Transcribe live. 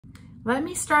Let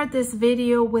me start this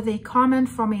video with a comment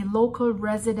from a local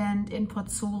resident in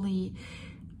Pozzuoli.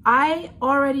 I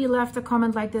already left a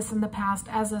comment like this in the past.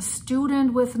 As a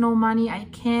student with no money, I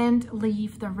can't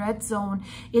leave the red zone.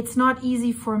 It's not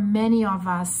easy for many of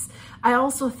us. I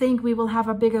also think we will have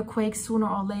a bigger quake sooner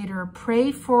or later.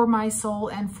 Pray for my soul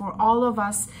and for all of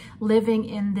us living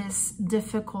in this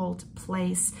difficult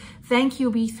place. Thank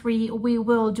you, B3. We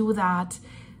will do that.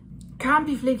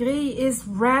 Campi Phlegrean is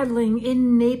rattling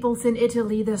in Naples in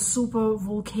Italy, the super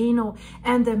volcano,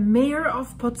 and the mayor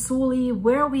of Pozzuoli,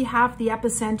 where we have the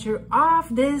epicenter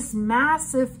of this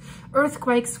massive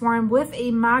earthquake swarm with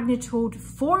a magnitude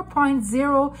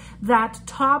 4.0 that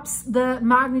tops the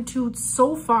magnitude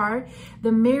so far.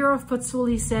 The mayor of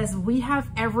Pozzuoli says we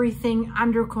have everything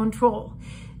under control.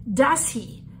 Does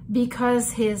he?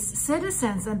 Because his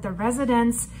citizens and the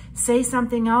residents say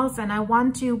something else. And I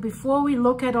want to, before we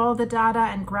look at all the data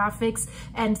and graphics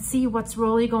and see what's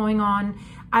really going on,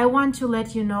 I want to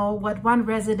let you know what one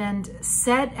resident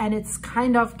said, and it's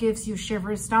kind of gives you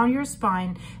shivers down your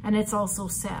spine, and it's also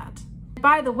sad.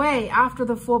 By the way, after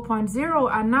the 4.0,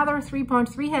 another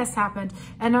 3.3 has happened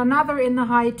and another in the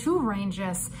high 2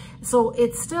 ranges. So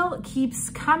it still keeps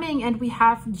coming, and we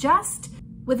have just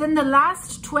within the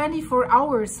last 24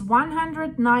 hours,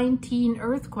 119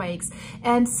 earthquakes.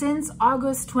 And since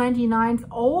August 29th,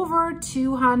 over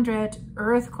 200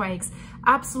 earthquakes.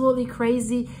 Absolutely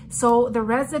crazy. So the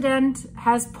resident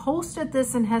has posted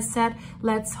this and has said,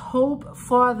 let's hope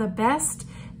for the best.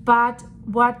 But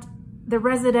what the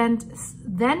resident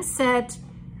then said,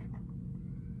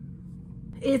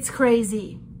 it's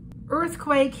crazy.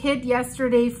 Earthquake hit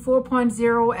yesterday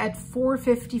 4.0 at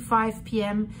 4:55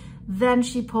 p.m. Then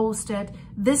she posted,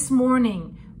 this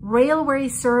morning, railway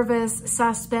service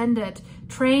suspended,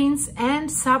 trains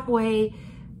and subway,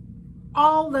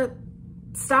 all the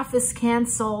stuff is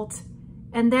canceled.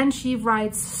 And then she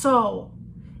writes, so,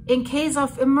 in case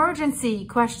of emergency,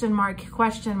 question mark,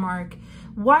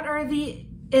 what are the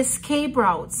escape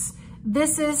routes?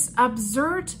 This is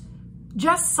absurd,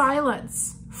 just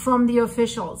silence from the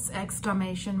officials,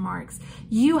 exclamation marks.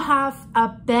 You have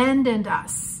abandoned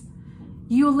us.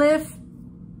 We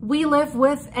live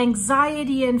with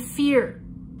anxiety and fear.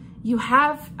 You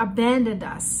have abandoned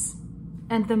us.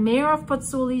 And the mayor of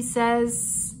Pozzuoli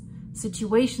says,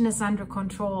 situation is under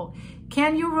control.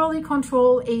 Can you really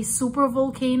control a super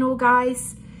volcano,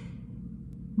 guys?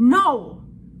 No.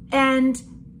 And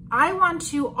I want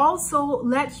to also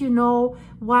let you know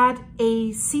what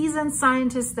a seasoned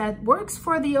scientist that works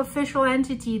for the official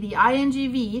entity, the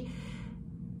INGV,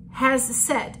 has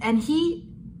said. And he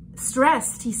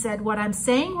stressed, he said, what I'm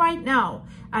saying right now,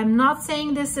 I'm not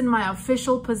saying this in my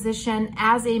official position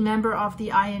as a member of the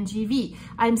INGV.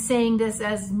 I'm saying this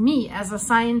as me, as a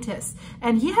scientist.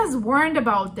 And he has warned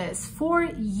about this for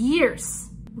years.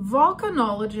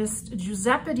 Volcanologist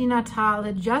Giuseppe Di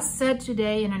Natale just said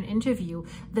today in an interview,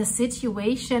 the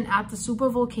situation at the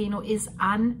supervolcano is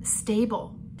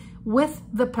unstable, with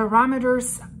the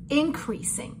parameters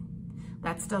increasing.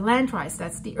 That's the land rise,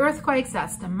 that's the earthquakes,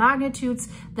 that's the magnitudes,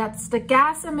 that's the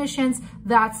gas emissions,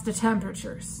 that's the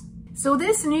temperatures. So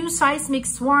this new seismic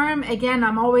swarm, again,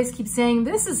 I'm always keep saying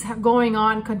this is going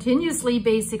on continuously,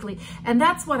 basically. And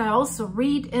that's what I also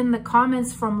read in the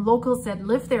comments from locals that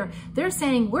live there. They're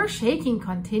saying we're shaking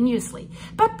continuously.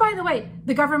 But by the way,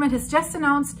 the government has just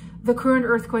announced the current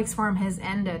earthquake swarm has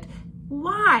ended.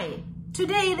 Why?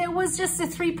 Today, there was just a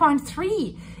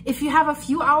 3.3. If you have a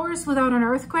few hours without an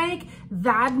earthquake,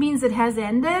 that means it has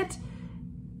ended?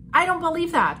 I don't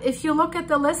believe that. If you look at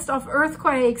the list of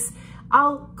earthquakes,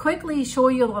 I'll quickly show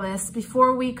you the list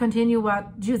before we continue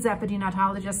what Giuseppe Di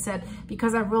Natale just said,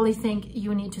 because I really think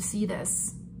you need to see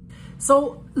this.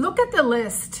 So look at the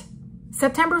list.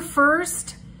 September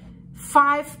 1st,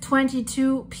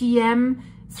 5:22 p.m.,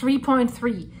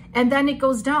 3.3. And then it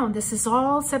goes down. This is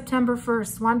all September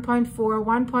 1st, 1.4,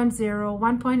 1.0,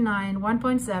 1.9,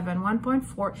 1.7,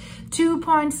 1.4,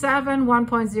 2.7,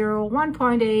 1.0,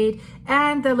 1.8,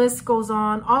 and the list goes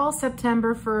on. All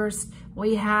September 1st,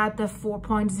 we had the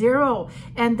 4.0.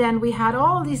 And then we had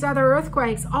all these other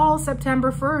earthquakes, all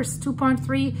September 1st,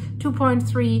 2.3,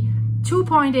 2.3,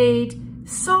 2.8,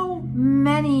 so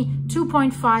many,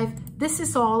 2.5. This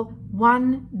is all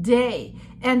one day.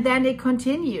 And then it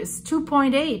continues,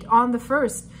 2.8 on the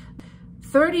 1st.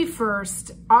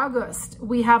 31st August,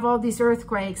 we have all these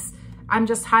earthquakes. I'm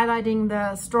just highlighting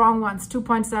the strong ones,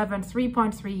 2.7,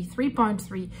 3.3,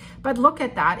 3.3. But look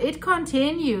at that, it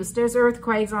continues. There's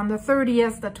earthquakes on the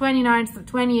 30th, the 29th, the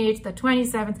 28th, the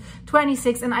 27th,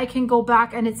 26th, and I can go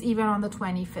back and it's even on the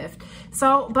 25th.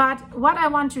 So, but what I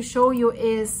want to show you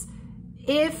is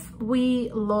if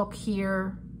we look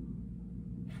here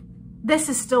this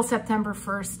is still September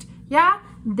 1st. Yeah,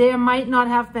 there might not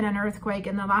have been an earthquake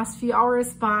in the last few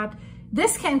hours, but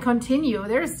this can continue.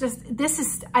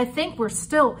 I think we're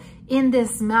still in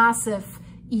this massive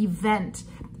event.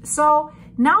 So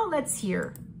now let's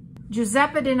hear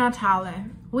Giuseppe De Natale.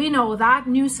 We know that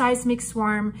new seismic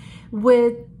swarm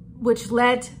which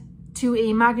led to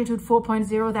a magnitude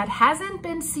 4.0 that hasn't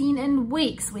been seen in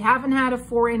weeks. We haven't had a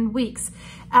 4 in weeks.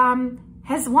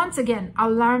 Has once again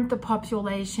alarmed the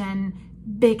population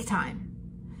big time.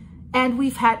 And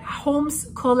we've had homes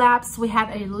collapse, we had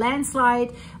a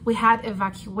landslide, we had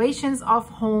evacuations of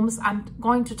homes. I'm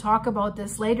going to talk about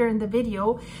this later in the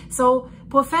video. So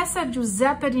Professor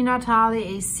Giuseppe De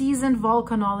Natale, a seasoned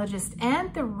volcanologist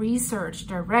and the research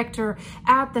director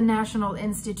at the National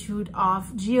Institute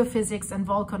of Geophysics and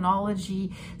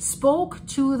Volcanology, spoke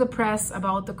to the press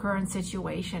about the current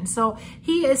situation. So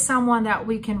he is someone that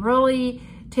we can really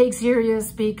take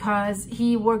serious because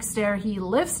he works there, he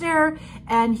lives there,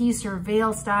 and he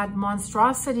surveils that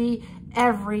monstrosity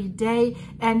every day.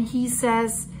 And he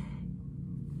says,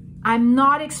 I'm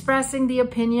not expressing the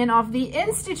opinion of the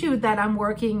institute that I'm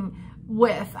working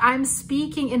with. I'm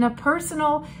speaking in a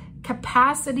personal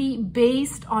capacity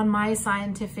based on my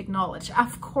scientific knowledge.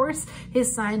 Of course,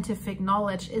 his scientific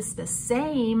knowledge is the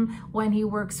same when he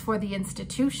works for the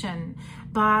institution,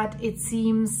 but it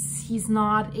seems he's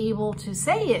not able to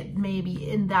say it maybe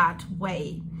in that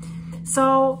way.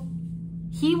 So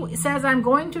he says, I'm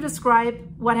going to describe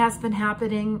what has been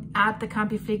happening at the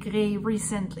Campi Phlegrean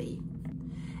recently.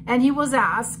 And he was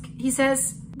asked, he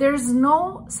says, there's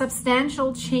no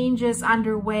substantial changes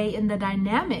underway in the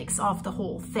dynamics of the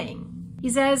whole thing. He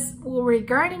says, well,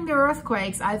 regarding the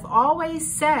earthquakes, I've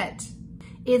always said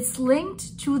it's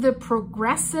linked to the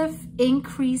progressive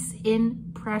increase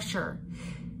in pressure.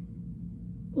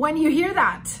 When you hear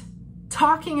that,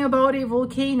 talking about a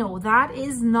volcano, that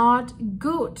is not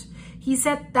good. He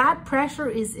said that pressure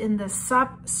is in the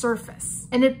subsurface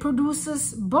and it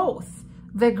produces both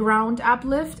the ground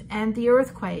uplift and the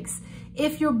earthquakes.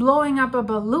 If you're blowing up a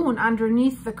balloon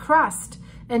underneath the crust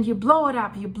and you blow it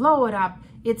up,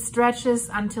 it stretches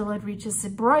until it reaches a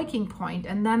breaking point,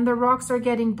 and then the rocks are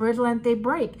getting brittle and they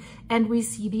break, and we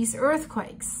see these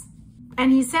earthquakes.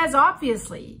 And he says,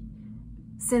 obviously,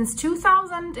 since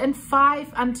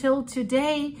 2005 until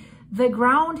today, the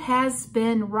ground has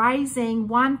been rising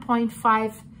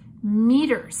 1.5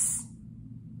 meters,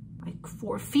 like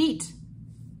 4 feet.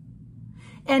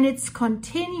 And it's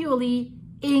continually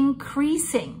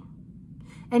increasing.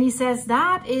 And he says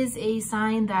that is a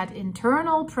sign that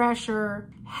internal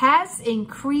pressure has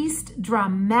increased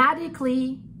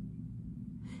dramatically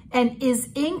and is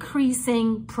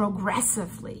increasing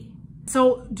progressively.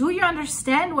 So do you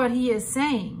understand what he is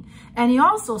saying? And he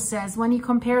also says, when he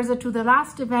compares it to the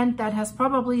last event that has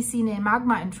probably seen a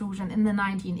magma intrusion in the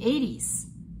 1980s,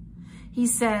 he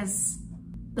says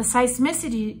the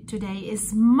seismicity today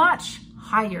is much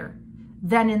higher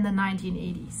than in the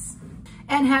 1980s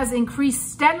and has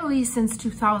increased steadily since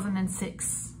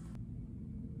 2006.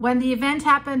 When the event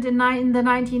happened in the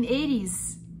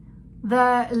 1980s,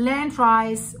 the land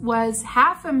rise was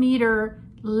 0.5 meter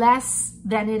less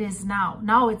than it is now.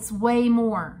 Now it's way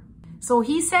more. So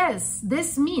he says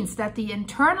this means that the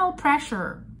internal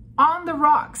pressure on the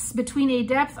rocks between a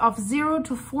depth of 0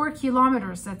 to 4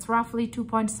 kilometers, that's roughly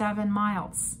 2.7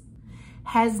 miles,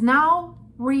 has now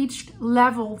reached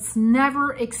levels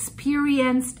never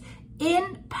experienced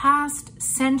in past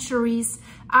centuries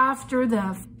after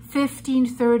the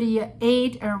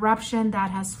 1538 eruption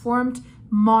that has formed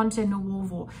Monte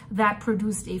Nuovo, that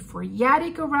produced a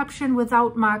phreatic eruption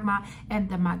without magma, and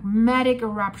the magmatic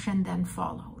eruption then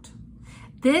followed.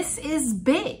 This is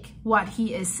big, what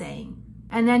he is saying.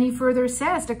 And then he further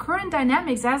says, the current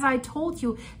dynamics, as I told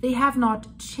you, they have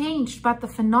not changed, but the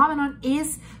phenomenon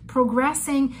is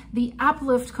progressing. The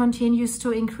uplift continues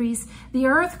to increase. The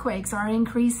earthquakes are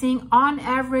increasing on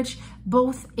average,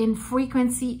 both in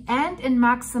frequency and in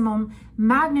maximum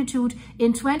magnitude.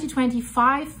 In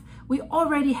 2025, we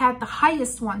already had the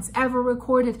highest ones ever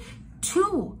recorded,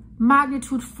 2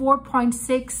 magnitude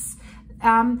 4.6.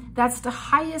 That's the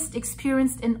highest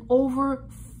experienced in over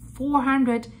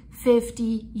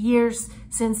 450 years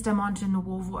since the Monte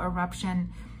Nuovo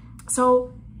eruption.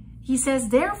 So he says,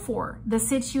 therefore, the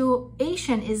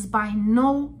situation is by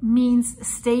no means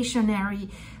stationary.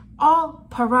 All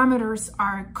parameters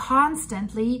are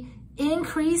constantly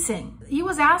increasing. He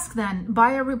was asked then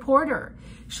by a reporter,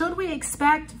 should we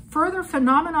expect further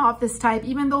phenomena of this type,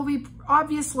 even though we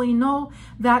obviously know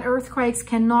that earthquakes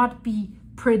cannot be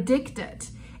predicted?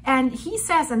 And he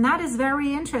says, and that is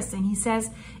very interesting, he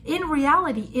says, in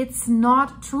reality, it's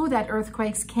not true that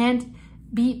earthquakes can't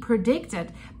be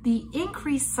predicted. The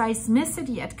increased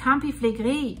seismicity at Campi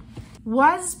Phlegrean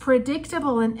was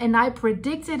predictable, and I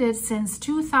predicted it since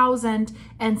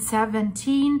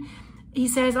 2017. He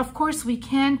says, of course, we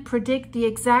can't predict the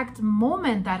exact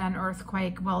moment that an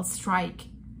earthquake will strike.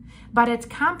 But at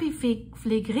Campi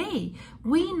Phlegrean,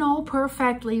 we know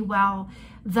perfectly well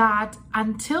that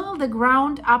until the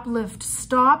ground uplift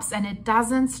stops, and it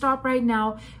doesn't stop right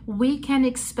now, we can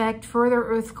expect further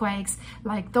earthquakes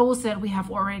like those that we have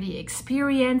already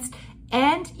experienced,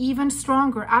 and even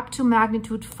stronger, up to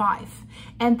magnitude 5.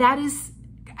 And that is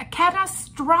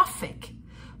catastrophic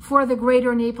for the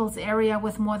greater Naples area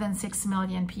with more than 6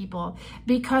 million people,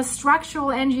 because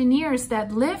structural engineers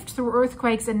that lived through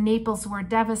earthquakes in Naples where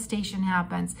devastation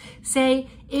happens say,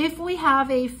 if we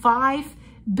have a 5,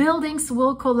 buildings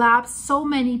will collapse, so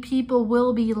many people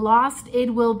will be lost,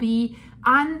 it will be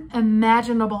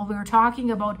unimaginable. We're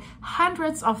talking about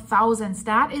hundreds of thousands.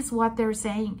 That is what they're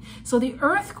saying. So the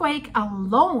earthquake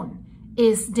alone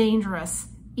is dangerous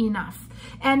enough.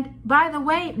 And by the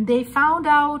way, they found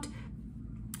out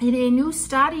in a new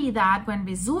study that when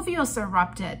Vesuvius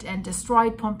erupted and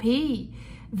destroyed Pompeii,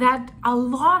 that a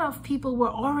lot of people were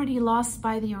already lost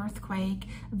by the earthquake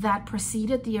that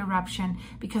preceded the eruption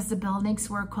because the buildings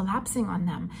were collapsing on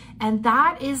them. And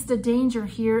that is the danger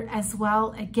here as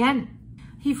well again.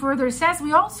 He further says,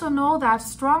 we also know that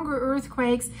stronger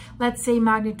earthquakes, let's say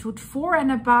magnitude 4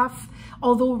 and above,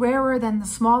 although rarer than the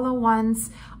smaller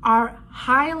ones, are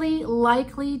highly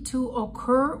likely to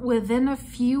occur within a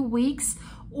few weeks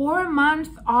or month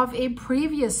of a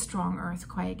previous strong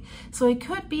earthquake. So it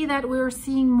could be that we're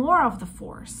seeing more of the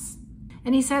force.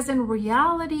 And he says, in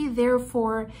reality,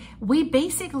 therefore, we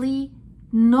basically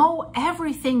know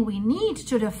everything we need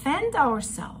to defend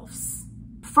ourselves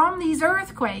from these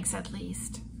earthquakes, at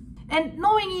least. And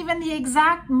knowing even the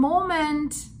exact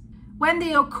moment when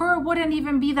they occur wouldn't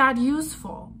even be that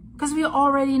useful, because we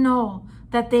already know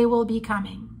that they will be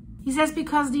coming. He says,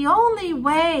 because the only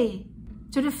way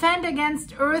to defend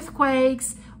against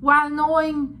earthquakes while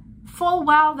knowing full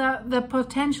well the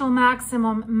potential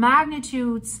maximum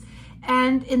magnitudes,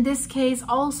 and in this case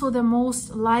also the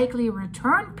most likely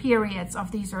return periods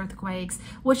of these earthquakes,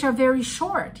 which are very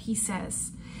short, he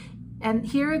says, and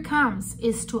here it comes,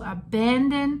 is to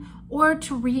abandon or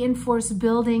to reinforce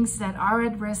buildings that are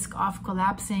at risk of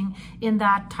collapsing in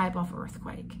that type of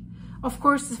earthquake. Of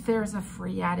course, if there's a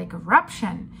phreatic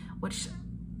eruption, which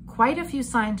quite a few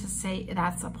scientists say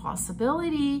that's a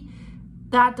possibility,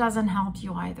 that doesn't help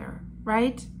you either,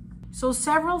 right? So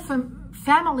several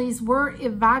families were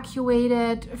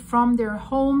evacuated from their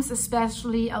homes,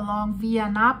 especially along Via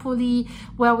Napoli,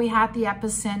 where we had the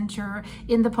epicenter,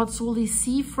 in the Pozzuoli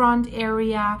seafront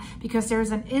area, because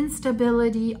there's an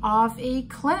instability of a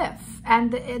cliff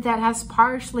and that has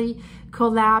partially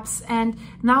collapsed. And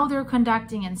now they're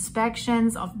conducting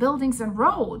inspections of buildings and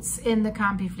roads in the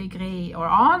Campi Phlegrean, or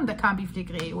on the Campi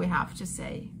Phlegrean, we have to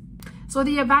say. So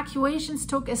the evacuations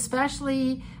took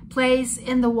especially place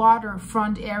in the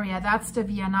waterfront area. That's the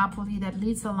Via Napoli that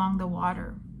leads along the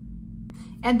water.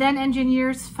 And then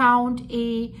engineers found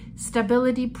a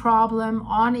stability problem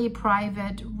on a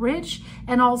private ridge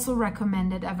and also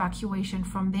recommended evacuation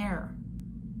from there.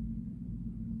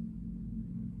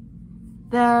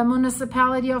 The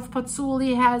municipality of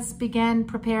Pozzuoli has begun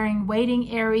preparing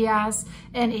waiting areas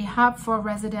and a hub for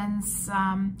residents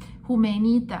who may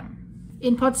need them.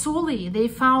 In Pozzuoli, they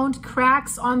found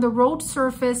cracks on the road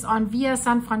surface on Via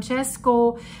San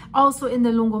Francesco, also in the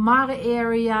Lungomare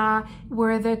area,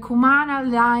 where the Cumana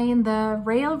line, the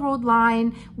railroad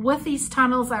line with these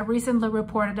tunnels, I recently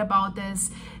reported about this.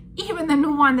 Even the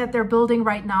new one that they're building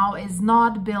right now is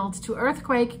not built to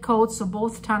earthquake code, so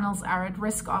both tunnels are at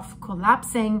risk of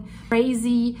collapsing.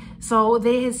 Crazy. So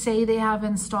they say they have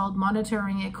installed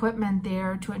monitoring equipment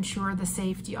there to ensure the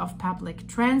safety of public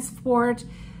transport.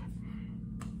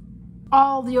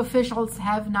 All the officials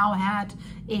have now had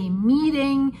a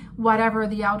meeting, whatever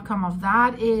the outcome of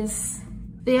that is.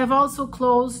 They have also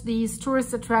closed these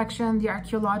tourist attractions, the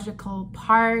archaeological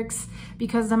parks,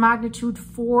 because the magnitude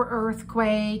 4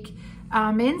 earthquake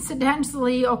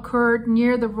incidentally occurred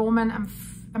near the Roman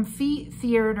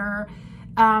amphitheater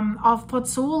of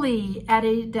Pozzuoli at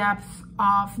a depth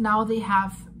of, now they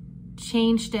have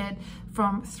changed it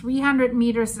from 300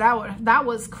 meters, that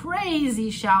was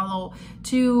crazy shallow,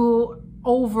 to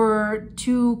over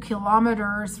 2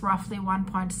 kilometers, roughly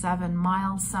 1.7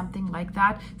 miles, something like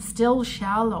that, still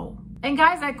shallow. And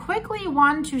guys, I quickly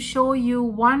want to show you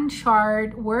one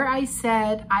chart where I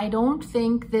said I don't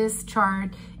think this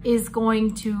chart is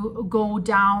going to go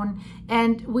down,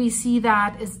 and we see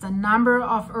that is the number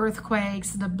of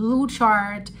earthquakes, the blue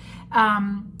chart,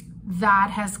 that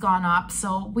has gone up.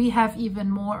 So we have even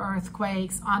more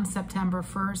earthquakes on September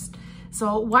 1st.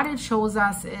 So what it shows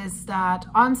us is that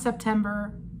on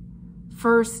September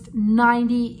 1st,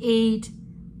 98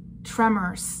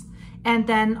 tremors. And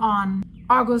then on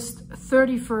August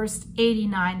 31st,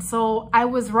 89. So I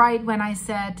was right when I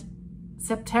said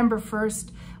September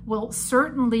 1st will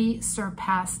certainly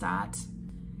surpass that.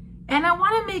 And I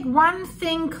want to make one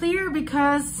thing clear,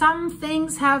 because some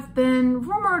things have been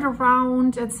rumored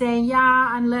around and saying,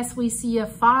 yeah, unless we see a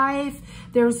 5,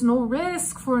 there's no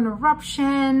risk for an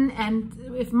eruption.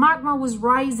 And if magma was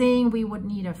rising, we would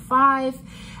need a 5.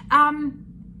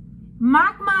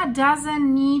 Magma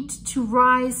doesn't need to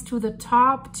rise to the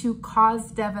top to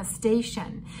cause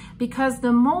devastation, because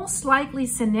the most likely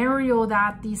scenario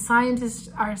that the scientists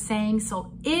are saying,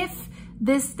 so if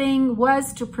this thing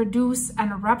was to produce an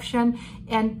eruption,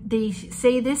 and they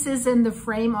say this is in the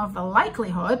frame of the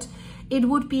likelihood, it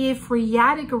would be a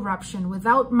phreatic eruption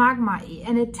without magma,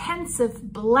 an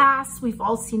intensive blast. We've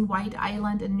all seen White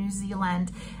Island in New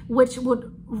Zealand, which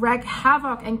would wreak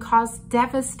havoc and cause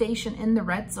devastation in the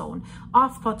red zone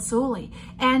of Pozzuoli.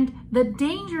 And the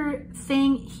danger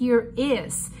thing here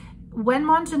is, when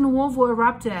Monte Nuovo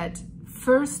erupted,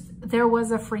 first there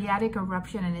was a phreatic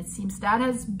eruption, and it seems that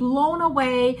has blown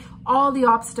away all the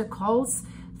obstacles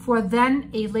for then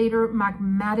a later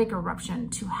magmatic eruption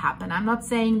to happen. I'm not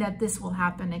saying that this will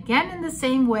happen again in the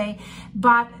same way,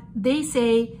 but they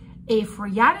say a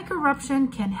phreatic eruption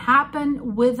can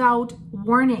happen without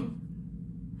warning.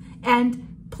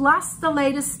 And plus the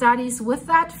latest studies with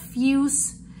that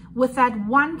fuse, with that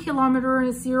 1 kilometer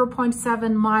and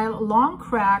 0.7 mile long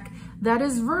crack that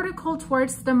is vertical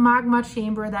towards the magma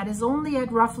chamber, that is only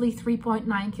at roughly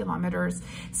 3.9 kilometers.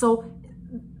 So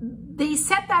they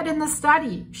said that in the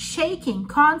study, shaking,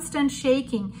 constant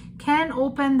shaking can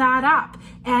open that up.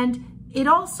 And it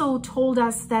also told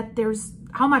us that there's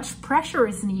how much pressure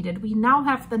is needed. We now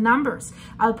have the numbers.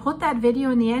 I'll put that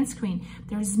video in the end screen.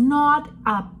 There's not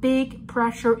a big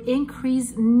pressure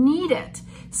increase needed,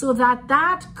 so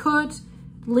that could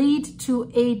lead to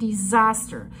a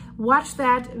disaster. Watch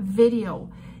that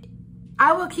video.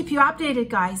 I will keep you updated,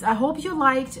 guys. I hope you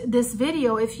liked this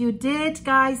video. If you did,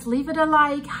 guys, leave it a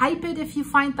like, hype it if you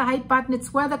find the hype button.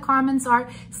 It's where the comments are,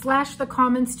 / the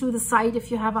comments to the site. If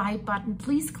you have a hype button,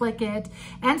 please click it,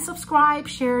 and subscribe,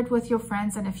 share it with your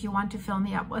friends. And if you want to fill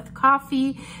me up with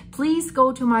coffee, please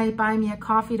go to my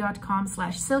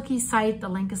buymeacoffee.com/silky site. The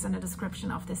link is in the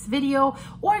description of this video,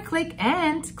 or click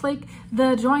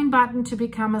the join button to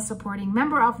become a supporting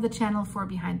member of the channel for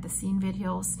behind the scene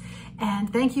videos.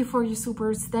 And thank you for your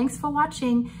supers. Thanks for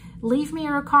watching. Leave me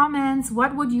your comments.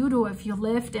 What would you do if you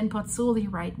lived in Pozzuoli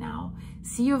right now?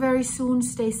 See you very soon.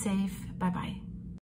 Stay safe. Bye-bye.